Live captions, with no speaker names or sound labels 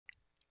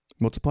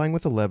Multiplying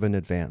with 11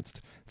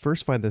 advanced.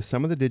 First, find the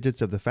sum of the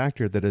digits of the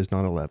factor that is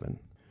not 11.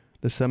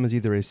 The sum is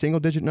either a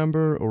single-digit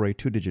number or a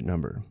two-digit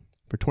number.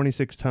 For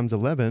 26 times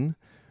 11,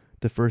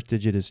 the first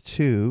digit is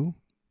 2,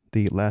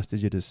 the last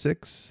digit is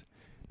 6,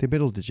 the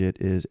middle digit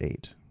is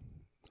 8.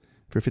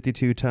 For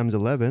 52 times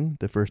 11,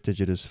 the first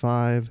digit is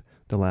 5,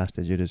 the last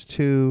digit is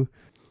 2,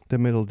 the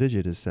middle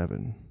digit is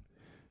 7.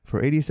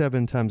 For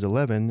 87 times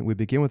 11, we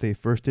begin with a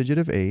first digit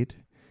of 8,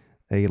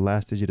 a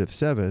last digit of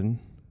 7,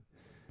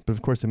 but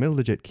of course the middle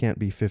digit can't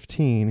be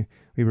 15.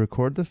 We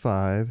record the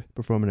 5,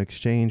 perform an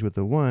exchange with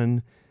the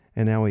 1,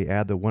 and now we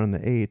add the 1 and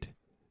the 8,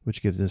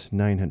 which gives us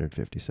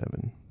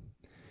 957.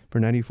 For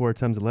 94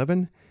 times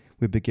 11,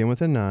 we begin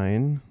with a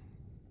 9,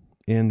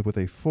 end with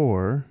a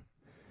 4.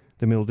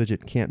 The middle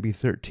digit can't be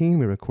 13.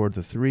 We record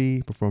the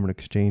 3, perform an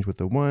exchange with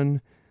the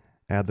 1,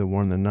 add the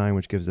 1 and the 9,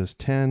 which gives us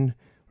 10,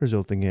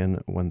 resulting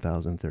in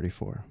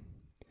 1034.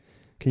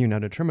 Can you now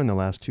determine the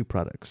last two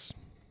products?